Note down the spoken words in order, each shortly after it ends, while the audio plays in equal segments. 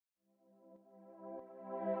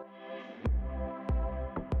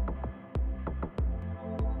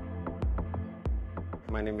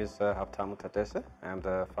My name is Habtamu Tadesse. I'm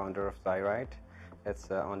the founder of ZayRide.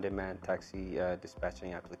 It's an on-demand taxi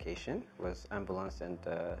dispatching application with ambulance and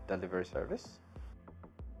delivery service.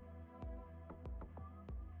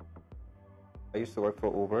 I used to work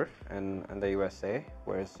for Uber in the USA,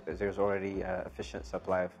 where there's already an efficient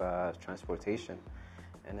supply of transportation.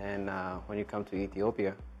 And then when you come to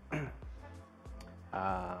Ethiopia,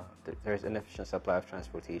 there's inefficient supply of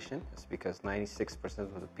transportation. It's because 96%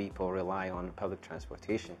 of the people rely on public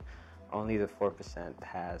transportation. Only the 4%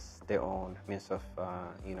 has their own means of,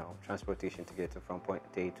 transportation to get from point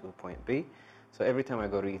A to point B. So every time I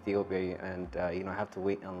go to Ethiopia, and I have to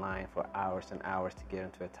wait in line for hours and hours to get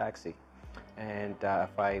into a taxi. And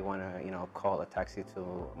if I want to, call a taxi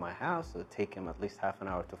to my house, it'll take him at least half an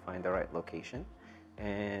hour to find the right location.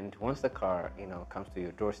 And once the car, comes to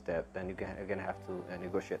your doorstep, then you're gonna have to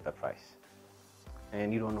negotiate the price.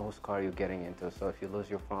 And you don't know whose car you're getting into. So if you lose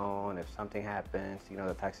your phone, if something happens,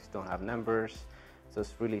 the taxis don't have numbers. So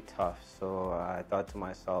it's really tough. So I thought to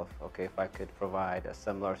myself, okay, if I could provide a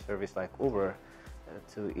similar service like Uber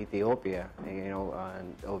to Ethiopia,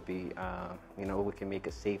 and it would be, we can make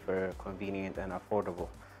it safer, convenient, and affordable.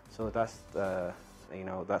 So that's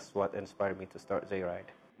what inspired me to start ZayRide.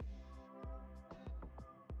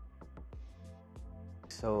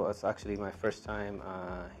 So it's actually my first time,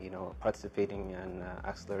 participating in an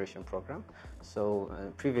acceleration program. So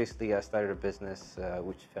previously I started a business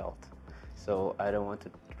which failed. So I don't want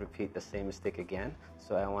to repeat the same mistake again.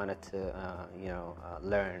 So I wanted to,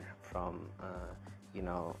 learn from,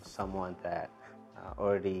 someone that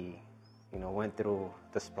already, went through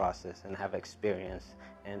this process and have experience,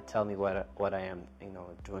 and tell me what I am,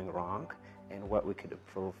 doing wrong, and what we could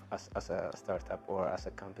improve as a startup or as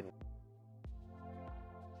a company.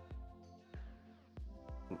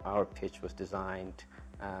 Our pitch was designed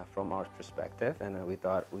from our perspective, and we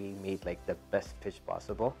thought we made like the best pitch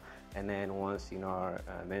possible. And then once our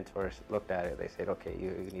mentors looked at it, they said, okay,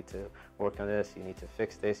 you need to work on this, you need to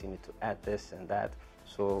fix this, you need to add this and that.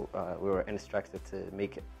 So we were instructed to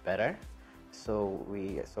make it better. So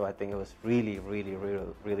I think it was really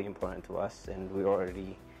important to us, and we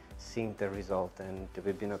already seen the result, and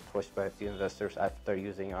we've been approached by a few investors after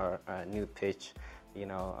using our new pitch,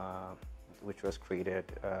 which was created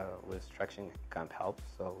with Traction Camp Help.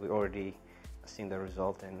 So we already seen the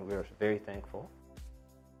result, and we're very thankful.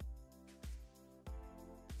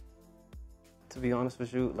 To be honest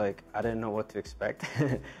with you, I didn't know what to expect,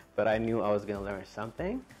 but I knew I was gonna learn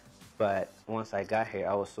something. But once I got here,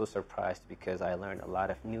 I was so surprised because I learned a lot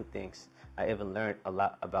of new things. I even learned a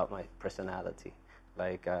lot about my personality.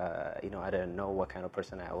 I didn't know what kind of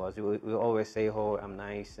person I was. We always say, oh, I'm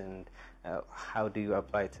nice, and how do you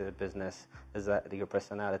apply to the business? Is that your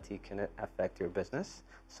personality can affect your business?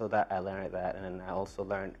 So that I learned that, and I also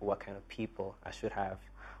learned what kind of people I should have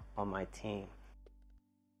on my team.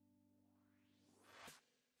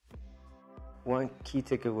 One key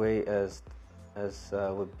takeaway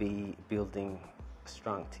would be building a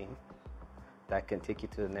strong team that can take you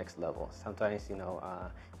to the next level. Sometimes,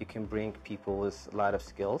 you can bring people with a lot of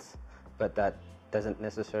skills, but that doesn't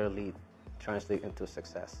necessarily translate into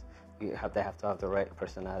success. They have to have the right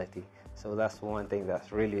personality. So that's one thing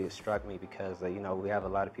that's really struck me, because we have a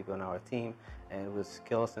lot of people on our team, and with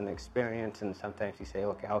skills and experience, and sometimes you say,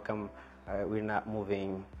 okay, how come we're not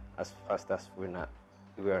moving as fast as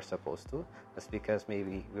we are supposed to? That's because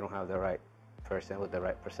maybe we don't have the right person with the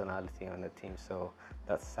right personality on the team. So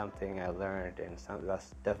that's something I learned, and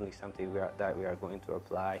that's definitely something that we are going to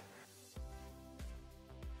apply